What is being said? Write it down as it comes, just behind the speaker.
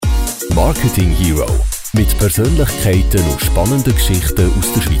Marketing Hero. Mit Persönlichkeiten und spannenden Geschichten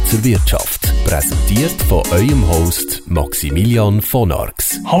aus der Schweizer Wirtschaft. Präsentiert von eurem Host Maximilian von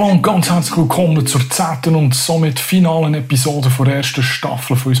Arx. Hallo und ganz herzlich willkommen zur 10. und somit finalen Episode der ersten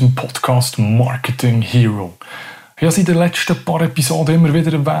Staffel von unserem Podcast Marketing Hero. Ich habe es in den letzten paar Episoden immer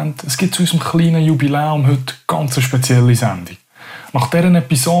wieder erwähnt, es gibt zu unserem kleinen Jubiläum heute ganz eine spezielle Sendung. Nach dieser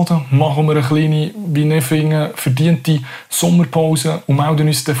Episode machen wir eine kleine, wie ich finde, verdiente Sommerpause und melden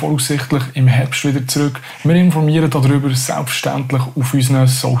uns dann voraussichtlich im Herbst wieder zurück. Wir informieren darüber selbstverständlich auf unseren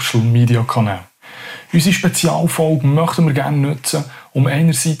Social-Media-Kanälen. Unsere Spezialfolge möchten wir gerne nutzen, um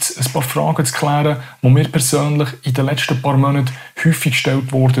einerseits ein paar Fragen zu klären, die mir persönlich in den letzten paar Monaten häufig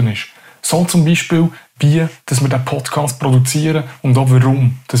gestellt worden ist. So zum Beispiel, wie dass wir diesen Podcast produzieren und auch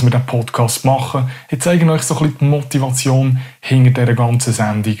warum dass wir diesen Podcast machen. Ich zeige euch so ein bisschen die Motivation hinter dieser ganzen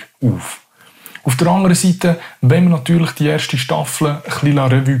Sendung auf. Auf der anderen Seite wollen wir natürlich die erste Staffel ein bisschen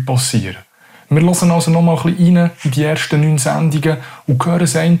Revue passieren. Wir hören also noch mal ein bisschen rein in die ersten 9 Sendungen und hören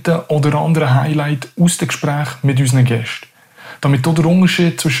das eine oder andere Highlight aus den Gesprächen mit unseren Gästen. Damit du den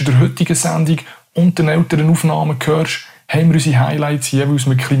Unterschied zwischen der heutigen Sendung und den älteren Aufnahmen hörst, haben wir unsere Highlights jeweils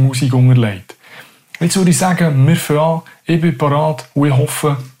mit ein bisschen Musik unterlegt. Jetzt würde ich sagen, wir fangen an, ich bin bereit und ich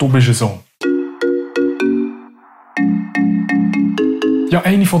hoffe, du bist es so. Ja,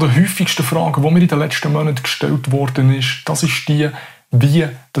 eine der häufigsten Fragen, die mir in den letzten Monaten gestellt worden ist, das ist die, wie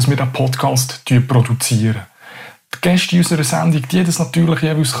dass wir diesen Podcast produzieren. Die Gäste in unserer Sendung, die das natürlich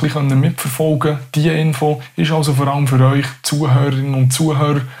jeweils ein bisschen mitverfolgen können. Diese Info ist also vor allem für euch Zuhörerinnen und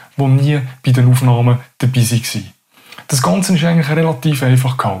Zuhörer, die nie bei den Aufnahmen dabei waren. Das Ganze ist eigentlich relativ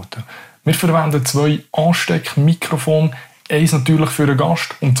einfach gehalten. Wir verwenden 2 Ansteckmikrofone, eins natürlich für einen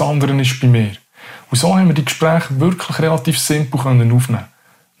Gast und das andere ist bei mir. Und so haben wir die Gespräche wirklich relativ simpel aufnehmen.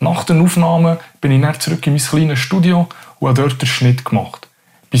 Nach den Aufnahmen bin ich dann zurück in mein kleines Studio und habe dort den Schnitt gemacht.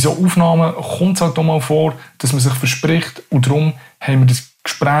 Bei solchen Aufnahmen kommt es halt auch mal vor, dass man sich verspricht und darum haben wir das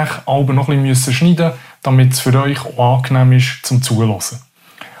Gespräch aber noch ein bisschen schneiden, damit es für euch auch angenehm ist zum Zuhören.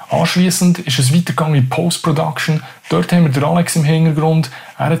 Anschliessend ist es weitergegangen in Post-Production. Dort haben wir den Alex im Hintergrund.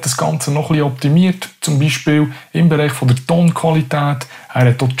 Er hat das Ganze noch ein bisschen optimiert, zum Beispiel im Bereich der Tonqualität. Er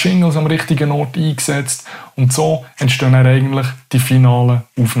hat dort Jingles am richtigen Ort eingesetzt und so entstehen dann eigentlich die finalen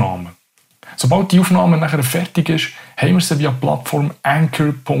Aufnahmen. Sobald die Aufnahme nachher fertig ist, haben wir sie via Plattform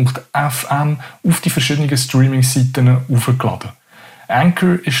Anchor.fm auf die verschiedenen Streaming-Seiten aufgeladen.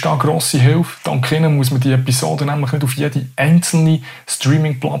 Anchor ist da eine grosse Hilfe. Dank ihnen muss man die Episoden nämlich nicht auf jede einzelne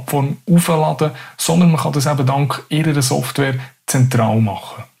Streaming-Plattform aufladen, sondern man kann das eben dank ihrer Software zentral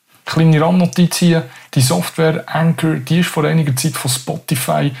machen. Kleine Randnotiz hier, die Software Anchor, die ist vor einiger Zeit von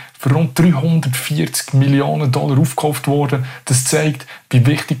Spotify für rund $340 Millionen aufgekauft worden. Das zeigt, wie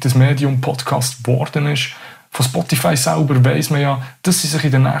wichtig das Medium Podcast geworden ist. Von Spotify selber weiss man ja, dass sie sich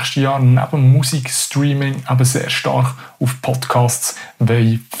in den nächsten Jahren neben Musikstreaming eben sehr stark auf Podcasts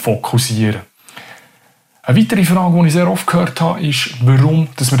fokussieren wollen. Eine weitere Frage, die ich sehr oft gehört habe, ist, warum wir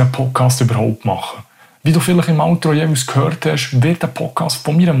diesen Podcast überhaupt machen. Wie du vielleicht im Outro jeweils gehört hast, wird der Podcast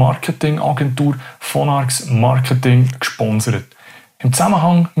von meiner Marketingagentur von Arx Marketing gesponsert. Im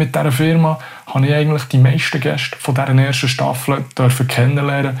Zusammenhang mit dieser Firma habe ich eigentlich die meisten Gäste von dieser ersten Staffel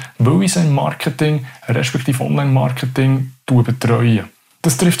kennenlernen, weil ich sie im Marketing, respektive Online-Marketing, betreue.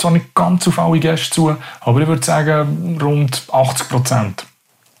 Das trifft zwar nicht ganz auf alle Gäste zu, aber ich würde sagen rund 80%.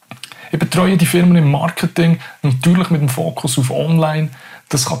 Ich betreue die Firmen im Marketing, natürlich mit dem Fokus auf Online.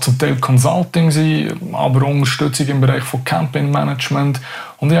 Das kann zum Teil Consulting sein, aber auch Unterstützung im Bereich von Campaign Management.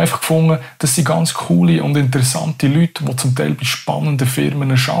 Und ich habe einfach gefunden, das sind ganz coole und interessante Leute, die zum Teil bei spannenden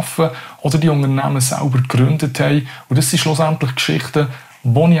Firmen arbeiten oder die Unternehmen selber gegründet haben. Und das sind schlussendlich Geschichten,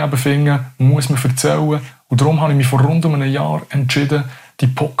 die ich eben finde, muss man erzählen. Und darum habe ich mich vor rund einem Jahr entschieden, die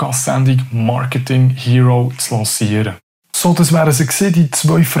Podcast-Sendung Marketing Hero zu lancieren. So, das wären sie gewesen, die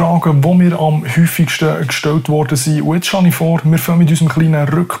 2 Fragen, die mir am häufigsten gestellt worden sind. Und jetzt schlage ich vor, wir fangen mit unserem kleinen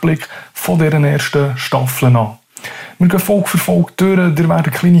Rückblick von dieser ersten Staffel an. Wir gehen Folge für Folge durch, ihr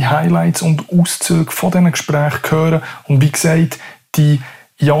werdet kleine Highlights und Auszüge von diesen Gesprächen hören. Und wie gesagt, die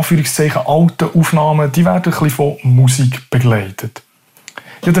in Anführungszeichen alten Aufnahmen, die werden ein bisschen von Musik begleitet.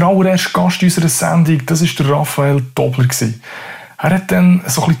 Ja, der allererste Gast in unserer Sendung, das war der Raphael Dobler. Er hat dann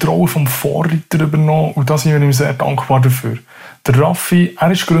so ein bisschen die Rolle vom Vorreiter übernommen und da sind wir ihm sehr dankbar dafür. Der Raffi, er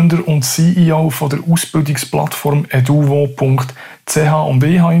ist Gründer und CEO von der Ausbildungsplattform eduvo.ch und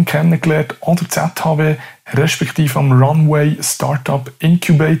ich habe ihn kennengelernt an der ZHW, respektive am Runway Startup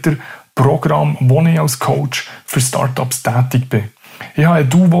Incubator Programm, wo ich als Coach für Startups tätig bin. Ich habe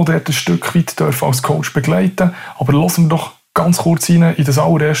Eduvo dort ein Stück weit als Coach begleiten, aber lassen wir doch ganz kurz rein in das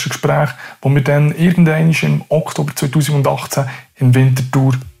allererste Gespräch, das wir dann irgendwann im Oktober 2018 in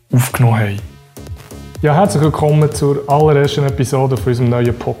Winterthur aufgenommen haben. Ja, herzlich willkommen zur allerersten Episode von unserem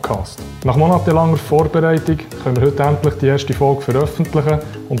neuen Podcast. Nach monatelanger Vorbereitung können wir heute endlich die erste Folge veröffentlichen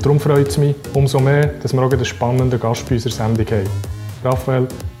und darum freut es mich umso mehr, dass wir auch einen spannenden Gast bei unserer Sendung haben. Raphael,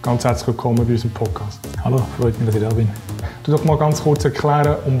 ganz herzlich willkommen bei unserem Podcast. Hallo, freut mich, dass ich da bin. Du doch mal ganz kurz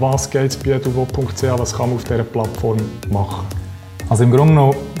erklären, um was geht es bei eduvo.ch, was kann man auf dieser Plattform machen? Also im Grunde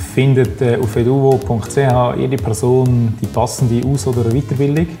genommen findet auf eduvo.ch jede Person die passende Aus- oder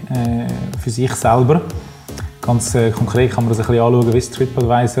Weiterbildung für sich selber. Ganz konkret kann man das ein bisschen anschauen wie das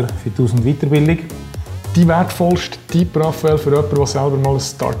TripAdvisor für die Aus- und Weiterbildung. Die wertvollste Tipp, Raphael, für jemanden, der selber mal ein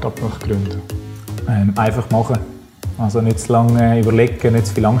Start-up gründen möchte? Einfach machen. Also nicht zu lange überlegen, nicht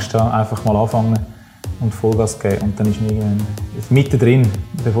zu viel Angst haben, einfach mal anfangen und Vollgas geben. Und dann ist man irgendwann mittendrin,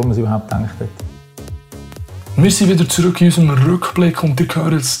 bevor man es überhaupt gedacht hat. Wir sind wieder zurück in unserem Rückblick und ihr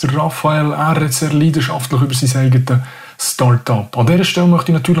hört jetzt Raphael, er redet sehr leidenschaftlich über sein eigenes Start-up. An dieser Stelle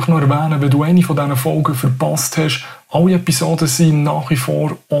möchte ich natürlich noch erwähnen, wenn du eine von diesen Folgen verpasst hast, alle Episoden sind nach wie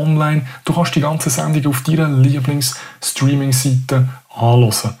vor online. Du kannst die ganze Sendung auf deiner Lieblings-Streaming-Seite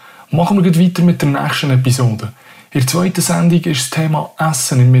anhören. Machen wir weiter mit der nächsten Episode. In der zweiten Sendung ist das Thema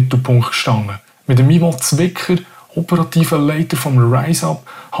Essen im Mittelpunkt gestanden. Mit dem Ivo Zwicker, operativer Leiter vom RiseUp,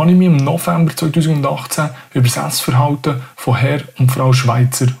 habe ich mich im November 2018 über das Essverhalten von Herr und Frau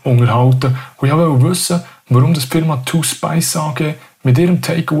Schweizer unterhalten. Und ich wollte wissen, warum die Firma Two Spice AG mit ihrem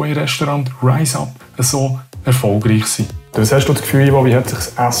Takeaway-Restaurant RiseUp so erfolgreich sind. Was hast du das Gefühl, Ivo, wie hat sich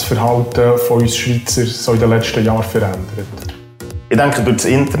das Essverhalten von uns Schweizer so in den letzten Jahren verändert? Ich denke, durch das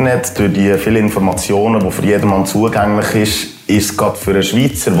Internet, durch die vielen Informationen, die für jedermann zugänglich ist es gerade für einen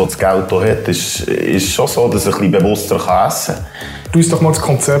Schweizer, der das Geld hier hat, ist schon so, dass er ein bisschen bewusster essen kann. Du uns doch mal das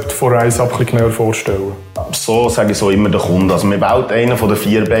Konzept von RiseUp ein bisschen genauer vorstellen. So sage ich so immer den Kunden. Also wir wählen einen von den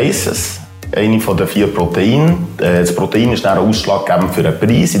 4 Bases, eine von den 4 Proteinen. Das Protein ist dann ausschlaggebend für den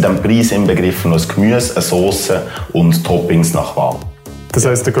Preis. In diesem Preis inbegriffen noch ein Gemüse, eine Sauce und Toppings nach Wahl. Das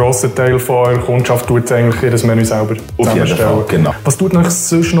heisst, der grosse Teil von eurer Kundschaft tut eigentlich ihr Menü selber zusammenstellen. Auf jeden Fall, genau. Was tut euch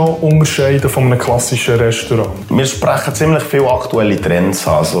sonst noch unterscheiden von einem klassischen Restaurant? Wir sprechen ziemlich viele aktuelle Trends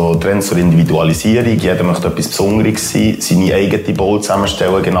an. Also Trends zur Individualisierung. Jeder möchte etwas Besonderes sein, seine eigene Bowl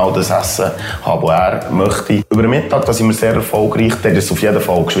zusammenstellen, genau das Essen haben, was er möchte. Über den Mittag da sind wir sehr erfolgreich. Da ist auf jeden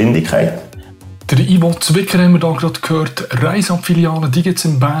Fall Geschwindigkeit. Der Ivo Zwicker haben wir da gerade gehört. RiseUp-Filialen, die gibt es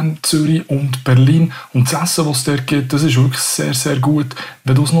in Bern, Zürich und Berlin. Und das Essen, das es dort gibt, das ist wirklich sehr, sehr gut.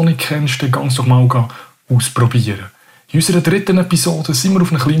 Wenn du es noch nicht kennst, dann kannst du doch mal ausprobieren. In unserer dritten Episode sind wir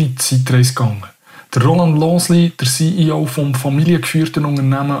auf eine kleine Zeitreise gegangen. Der Roland Losli, der CEO vom familiengeführten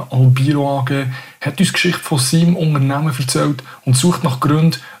Unternehmen Albiro AG, hat uns die Geschichte von seinem Unternehmen erzählt und sucht nach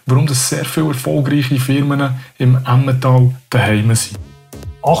Gründen, warum das sehr viele erfolgreiche Firmen im Emmental daheim sind.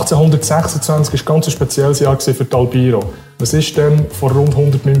 1826 war ein ganz spezielles Jahr für die Albiro. Was ist denn vor rund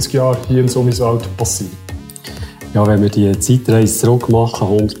 190 Jahren hier in Sumiswald passiert? Ja, wenn wir die Zeitreise zurück machen,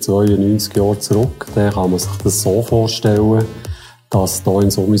 192 Jahre zurück, dann kann man sich das so vorstellen, dass hier in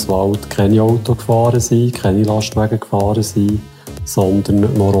Sumiswald keine Autos gefahren sind, keine Lastwagen gefahren sind, sondern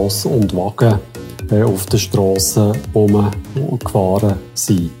noch Ross und Wagen auf den Strassen gefahren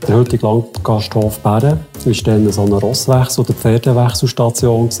sind. Der heutige Landgasthof Bären war dann so eine Rosswechsel- oder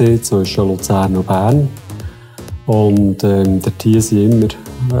Pferdewechselstation zwischen Luzern und Bern. Und dort hier sind immer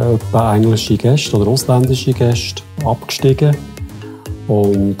etwa englische Gäste oder ausländische Gäste abgestiegen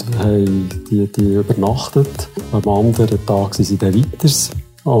und haben die übernachtet. Am anderen Tag sind sie dann weiter.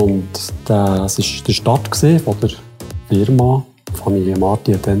 Und das war der Start von der Firma. Die Familie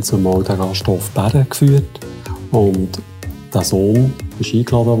Marti hat dann zumal den Gasthof Bären geführt. Und der Sohn ist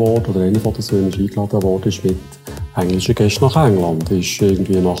eingeladen worden, oder einer der Söhne ist eingeladen worden, ist mit englischen Gästen nach England. Ist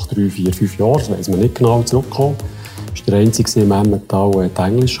irgendwie nach 3, 4, 5 Jahren, das weiss man nicht genau, zurückgekommen. Ist der Einzige im Emmental, der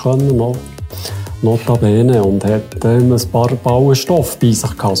Englisch können, notabene, und hat ein paar Ballen Stoff bei sich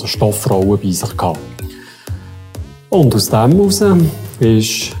gehabt, also Stoffrollen bei sich gehabt. Und aus dem heraus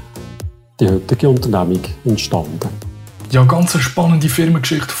ist die heutige Unternehmung entstanden. Ja, ganz eine spannende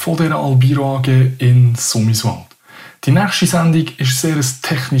Firmengeschichte von dieser Albiro AG in Sumiswald. Die nächste Sendung war sehr ein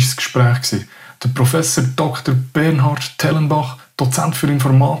technisches Gespräch. Der Professor Dr. Bernhard Tellenbach, Dozent für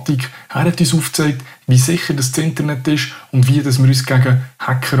Informatik, er hat uns aufgezeigt, wie sicher das Internet ist und wie wir uns gegen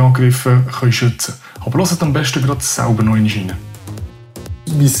Hackerangriffe schützen können. Aber hört am besten gerade selber noch rein.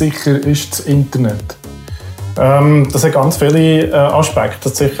 Wie sicher ist das Internet? Das hat ganz viele Aspekte,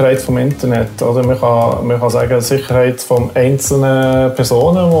 die Sicherheit des Internet. Oder man kann sagen, die Sicherheit von einzelnen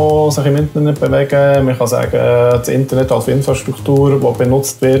Personen, die sich im Internet bewegen. Man kann sagen, das Internet als Infrastruktur, die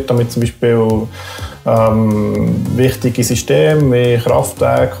benutzt wird, damit zum Beispiel Wichtige Systeme wie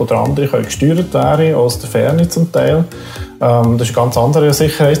Kraftwerke oder andere können gesteuert werden, aus der Ferne zum Teil. Das ist ein ganz anderer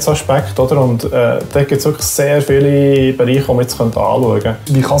Sicherheitsaspekt, oder? Und da gibt es wirklich sehr viele Bereiche, die man jetzt anschauen könnte.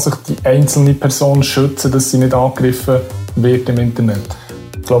 Wie kann sich die einzelne Person schützen, dass sie nicht angegriffen wird im Internet?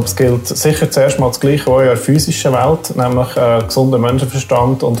 Ich glaube, es gilt sicher zuerst mal das Gleiche auch in der physischen Welt, nämlich gesunden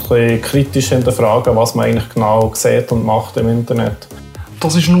Menschenverstand und ein bisschen kritisch hinterfragen, was man eigentlich genau sieht und macht im Internet.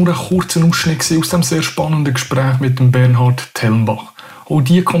 Das war nur ein kurzer Ausschnitt aus dem sehr spannenden Gespräch mit dem Bernhard Tellenbach. Auch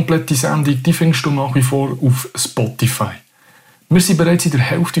diese komplette Sendung die findest du nach wie vor auf Spotify. Wir sind bereits in der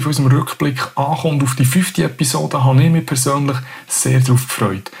Hälfte von unserem Rückblick angekommen und auf die 5. Episode habe ich mich persönlich sehr darauf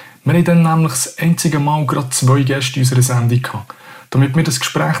gefreut. Wir haben dann nämlich das einzige Mal gerade 2 Gäste in unserer Sendung gehabt. Damit wir das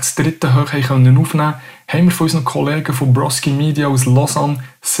Gespräch das 3. hoch aufnehmen konnten, haben wir von unseren Kollegen von Broski Media aus Lausanne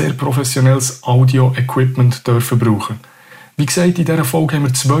sehr professionelles Audio-Equipment brauchen. Wie gesagt, in dieser Folge haben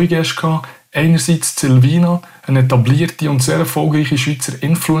wir 2 Gäste gehabt. Einerseits Silvina, eine etablierte und sehr erfolgreiche Schweizer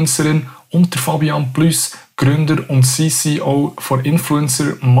Influencerin, und der Fabian Plüss, Gründer und CCO der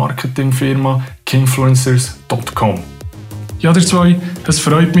Influencer-Marketing-Firma kingfluencers.com. Ja, ihr zwei, es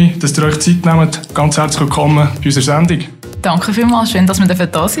freut mich, dass ihr euch Zeit nehmt. Ganz herzlich willkommen bei unserer Sendung. Danke vielmals, schön, dass wir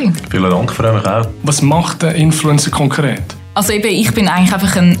da sind. Vielen Dank, freue mich auch. Was macht ein Influencer konkret? Also ich bin eigentlich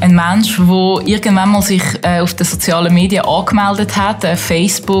einfach ein Mensch, der irgendwann mal sich auf den sozialen Medien angemeldet hat,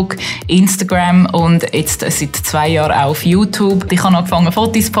 Facebook, Instagram und jetzt seit 2 Jahren auch auf YouTube. Ich habe angefangen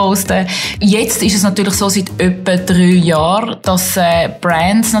Fotos zu posten. Jetzt ist es natürlich so, seit etwa 3 Jahren, dass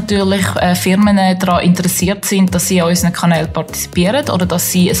Brands natürlich, Firmen daran interessiert sind, dass sie an unseren Kanälen partizipieren oder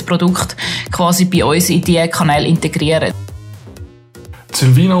dass sie ein Produkt quasi bei uns in diese Kanäle integrieren.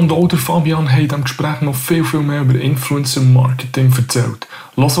 Silvina und auch der Fabian haben in diesem Gespräch noch viel mehr über Influencer-Marketing erzählt.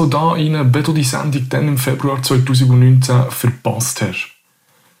 Lass auch da rein, wenn du die Sendung dann im Februar 2019 verpasst hast.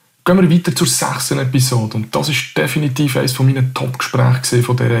 Gehen wir weiter zur 6. Episode und das ist definitiv eines meiner Top-Gespräche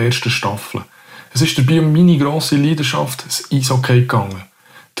von dieser ersten Staffel. Es ist dabei um meine grosse Leidenschaft, das Eishockey, gegangen.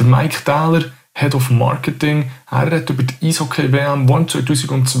 Der Mike Thaler, Head of Marketing, er redet über die Eishockey-WM, die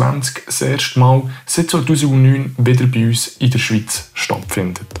 2020 das erste Mal seit 2009 wieder bei uns in der Schweiz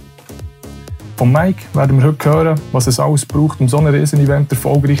stattfindet. Von Mike werden wir heute hören, was es alles braucht, um so ein Riesen-Event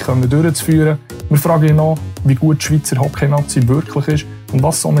erfolgreich durchzuführen. Wir fragen ihn an, wie gut die Schweizer Hockey-Nazi wirklich ist und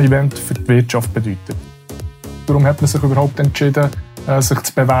was so ein Event für die Wirtschaft bedeutet. Warum hat man sich überhaupt entschieden, sich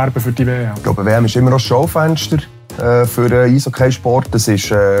zu bewerben für die WM? Ich glaube, die WM ist immer noch ein Schaufenster für den Eishockeysport. Das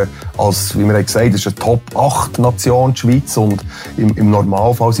ist, als, wie wir gesagt haben, ist eine Top-8-Nation, die Schweiz. Und im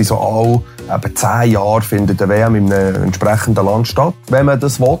Normalfall sind so alle 10 Jahre findet eine WM in einem entsprechenden Land statt, wenn man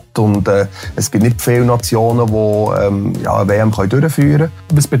das will. Und es gibt nicht viele Nationen, die eine WM durchführen können.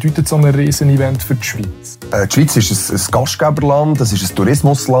 Was bedeutet so ein Riesen-Event für die Schweiz? Die Schweiz ist ein Gastgeberland, es ist ein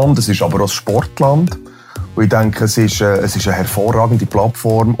Tourismusland, es ist aber auch ein Sportland. Und ich denke, es ist eine hervorragende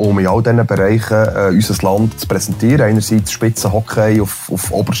Plattform, um in all diesen Bereichen unser Land zu präsentieren. Einerseits Spitzenhockey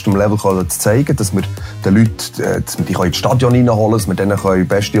auf oberstem Level zu zeigen, dass wir den Leuten dass wir die ins Stadion reinholen können, dass wir denen die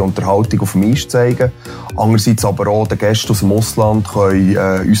beste Unterhaltung auf dem Eis zeigen können. Andererseits aber auch den Gästen aus dem Ausland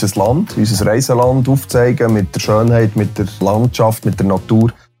können, unser Land, unser Reiseland aufzeigen, mit der Schönheit, mit der Landschaft, mit der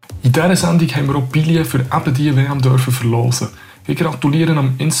Natur. In dieser Sendung haben wir auch Billen für eben diese WM verlosen. Wir gratulieren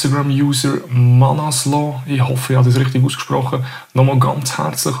am Instagram-User Manaslo, ich hoffe, ich habe das richtig ausgesprochen, nochmal ganz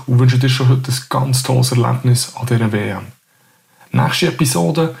herzlich und wünsche dir schon heute ein ganz tolles Erlebnis an dieser WM. Nächste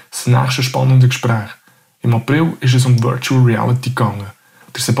Episode, das nächste spannende Gespräch. Im April ist es um Virtual Reality gegangen.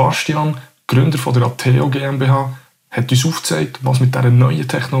 Der Sebastian, Gründer von der Ateo GmbH, hat uns aufgezeigt, was mit dieser neuen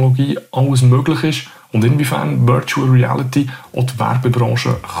Technologie alles möglich ist und inwiefern Virtual Reality auch die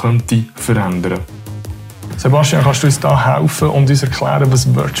Werbebranche könnte verändern. Sebastian, kannst du uns da helfen und uns erklären,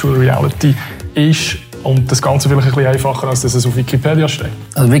 was Virtual Reality ist und das Ganze vielleicht ein bisschen einfacher, als dass es auf Wikipedia steht?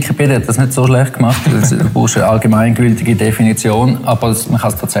 Also Wikipedia hat das nicht so schlecht gemacht. Du brauchst eine allgemeingültige Definition, aber man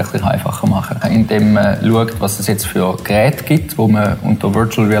kann es tatsächlich einfacher machen, indem man schaut, was es jetzt für Geräte gibt, wo man unter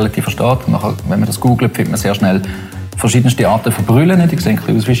Virtual Reality versteht. Und nachher, wenn man das googelt, findet man sehr schnell verschiedenste Arten von Brillen. Die sehen ein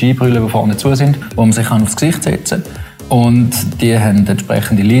bisschen aus wie Skibrillen, die vorne zu sind, wo man sich aufs Gesicht setzen kann. Und die haben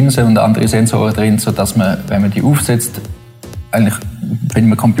entsprechende Linsen und andere Sensoren drin, sodass man, wenn man die aufsetzt, eigentlich bei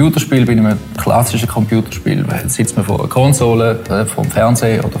einem Computerspiel, bei einem klassischen Computerspiel, sitzt man vor einer Konsole, vor dem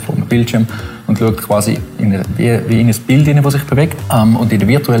Fernseher oder vor einem Bildschirm und schaut quasi wie in ein Bild hinein, das sich bewegt. Und in der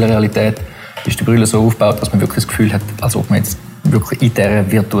virtuellen Realität ist die Brille so aufgebaut, dass man wirklich das Gefühl hat, als ob man jetzt wirklich in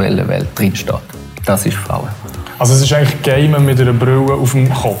dieser virtuellen Welt drinsteht. Das ist VR. Also es ist eigentlich Gamen mit einer Brille auf dem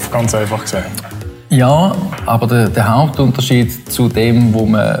Kopf, ganz einfach gesagt. Ja, aber der Hauptunterschied zu dem, was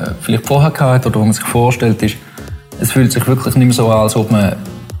man vielleicht vorher hatte oder was man sich vorstellt, ist, es fühlt sich wirklich nicht mehr so an, als ob man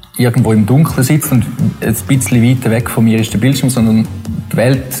irgendwo im Dunkeln sitze und ein bisschen weiter weg von mir ist der Bildschirm, sondern die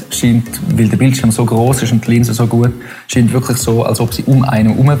Welt scheint, weil der Bildschirm so groß ist und die Linse so gut, scheint wirklich so, als ob sie um einen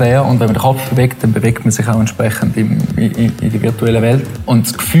herum wäre. Und wenn man den Kopf bewegt, dann bewegt man sich auch entsprechend in die virtuelle Welt. Und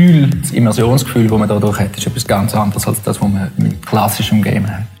das Gefühl, das Immersionsgefühl, das man dadurch hat, ist etwas ganz anderes als das, was man mit klassischem Game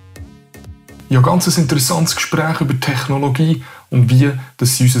hat. Ja, ganz ein interessantes Gespräch über Technologie und wie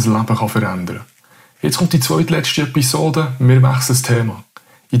das sie unser Leben verändern kann. Jetzt kommt die zweitletzte Episode, wir wechseln das Thema.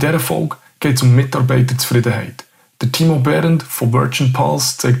 In dieser Folge geht es um Mitarbeiterzufriedenheit. Der Timo Behrendt von Virgin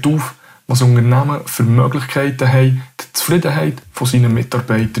Pulse zeigt auf, was Unternehmen für Möglichkeiten haben, die Zufriedenheit seiner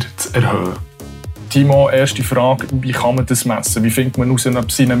Mitarbeiter zu erhöhen. Timo, erste Frage, wie kann man das messen? Wie findet man heraus, ob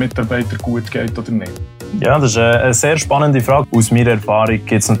es seinen Mitarbeitern gut geht oder nicht? Ja, das ist eine sehr spannende Frage. Aus meiner Erfahrung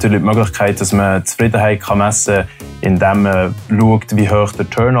gibt es natürlich die Möglichkeit, dass man Zufriedenheit messen kann, indem man schaut, wie hoch der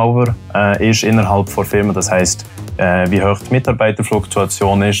Turnover ist innerhalb der Firma. Das heisst, wie hoch die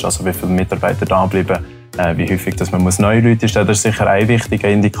Mitarbeiterfluktuation ist, also wie viele Mitarbeiter da bleiben, wie häufig dass man neue Leute einstellen muss. Das ist sicher ein wichtiger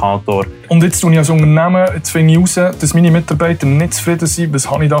Indikator. Und jetzt tue ich als Unternehmen, jetzt finde ich heraus, dass meine Mitarbeiter nicht zufrieden sind. Was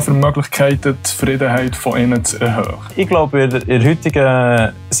habe ich da für Möglichkeiten, die Zufriedenheit von ihnen zu erhöhen? Ich glaube, in der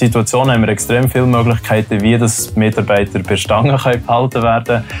heutigen Situation haben wir extrem viele Möglichkeiten, wie das Mitarbeiter bei Stangen behalten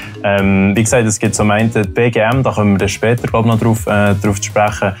werden können. Wie gesagt, es gibt zum einen die BGM, da kommen wir später noch drauf zu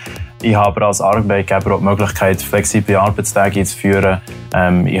sprechen. Ich habe als Arbeitgeber auch die Möglichkeit, flexible Arbeitstage einzuführen.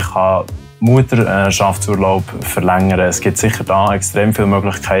 Ich kann Mutterschaftsurlaub verlängern. Es gibt sicher da extrem viele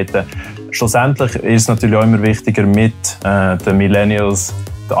Möglichkeiten. Schlussendlich ist es natürlich auch immer wichtiger, mit den Millennials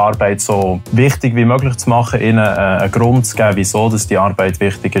die Arbeit so wichtig wie möglich zu machen, ihnen einen Grund zu geben, wieso dass die Arbeit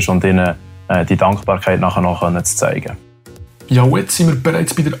wichtig ist und ihnen die Dankbarkeit nachher noch zu zeigen. Ja, jetzt sind wir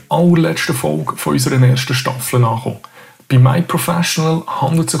bereits bei der allerletzten Folge von unserer ersten Staffel angekommen. Bei MyProfessional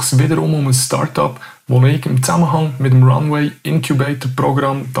handelt es sich wiederum um ein Start-up, das ich im Zusammenhang mit dem Runway Incubator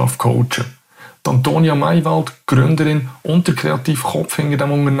Programm coachen darf. Die Antonia Maywald, Gründerin und der kreative Kopf hinter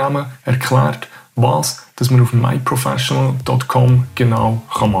diesem Unternehmen, erklärt, was man auf myprofessional.com genau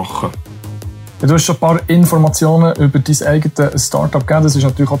machen kann. Ja, du hast schon ein paar Informationen über dein eigenes Start-up gegeben. Das ist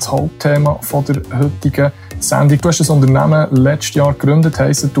natürlich auch das Hauptthema der heutigen Sendung. Du hast das Unternehmen letztes Jahr gegründet,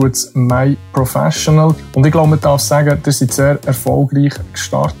 heisst es MyProfessional. Und ich glaube, man darf sagen, ihr seid sehr erfolgreich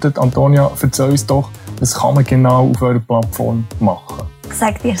gestartet. Antonia, erzähl uns doch, was kann man genau auf eurer Plattform machen? Ich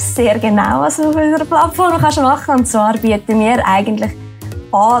sage dir sehr genau, was du auf unserer Plattform machen kannst. Und zwar bieten wir eigentlich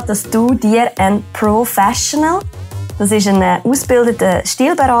an, dass du dir einen Professional, das ist ein ausgebildeter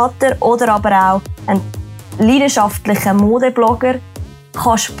Stilberater oder aber auch ein leidenschaftlicher Modeblogger,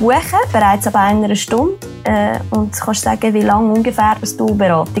 kannst buchen, bereits ab 1 Stunde, und kannst sagen, wie lange ungefähr du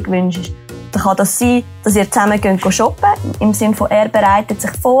Beratung wünschst. Dann kann das sein, dass ihr zusammen shoppen geht, im Sinne von, er bereitet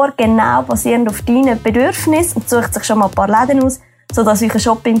sich vor, genau basierend auf deinen Bedürfnissen und sucht sich schon mal ein paar Läden aus, sodass euer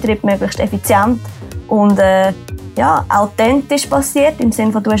Shopping-Trip möglichst effizient und authentisch passiert, im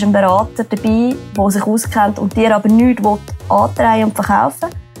Sinne von, du hast einen Berater dabei, der sich auskennt und dir aber nichts antreiben und verkaufen.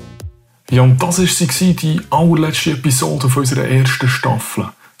 Ja, und das war die allerletzte Episode unserer ersten Staffel.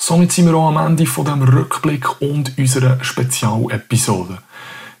 Somit sind wir auch am Ende von diesem Rückblick und unserer Spezialepisode.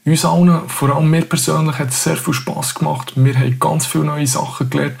 Uns allen, vor allem mir persönlich, hat es sehr viel Spass gemacht. Wir haben ganz viele neue Sachen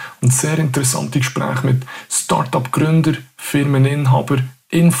gelernt und sehr interessante Gespräche mit Start-up-Gründern, Firmeninhaber,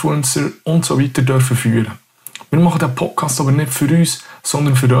 Influencer und so weiter dürfen führen. Wir machen diesen Podcast aber nicht für uns,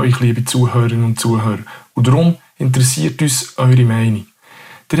 sondern für euch, liebe Zuhörerinnen und Zuhörer. Und darum interessiert uns eure Meinung.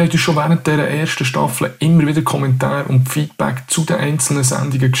 Ihr habt uns schon während dieser ersten Staffel immer wieder Kommentare und Feedback zu den einzelnen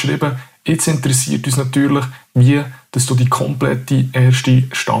Sendungen geschrieben. Jetzt interessiert uns natürlich, wie dass du die komplette erste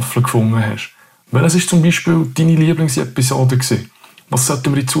Staffel gefunden hast. Welches war zum Beispiel deine Lieblingsepisode? Was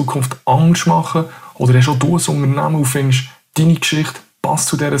sollten wir in Zukunft anders machen? Oder hast auch du ein Unternehmen und findest, deine Geschichte passt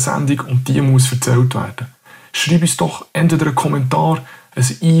zu dieser Sendung und die muss erzählt werden? Schreib uns doch entweder einen Kommentar, eine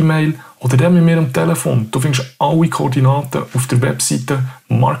E-Mail oder dann mit mir am Telefon. Du findest alle Koordinaten auf der Webseite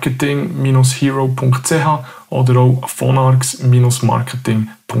marketing-hero.ch oder auch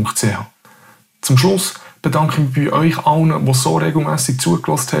phonarx-marketing.ch. Zum Schluss bedanke ich mich bei euch allen, die so regelmässig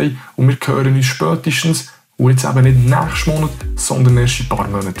zugelassen haben, und wir hören uns spätestens, und jetzt eben nicht nächsten Monat, sondern erst in ein paar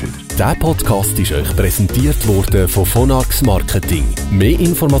Monaten wieder. Dieser Podcast ist euch präsentiert worden von Phonarx Marketing. Mehr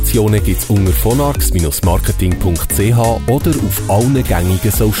Informationen gibt es unter phonarx-marketing.ch oder auf allen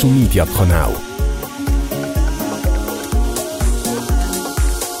gängigen Social-Media-Kanälen.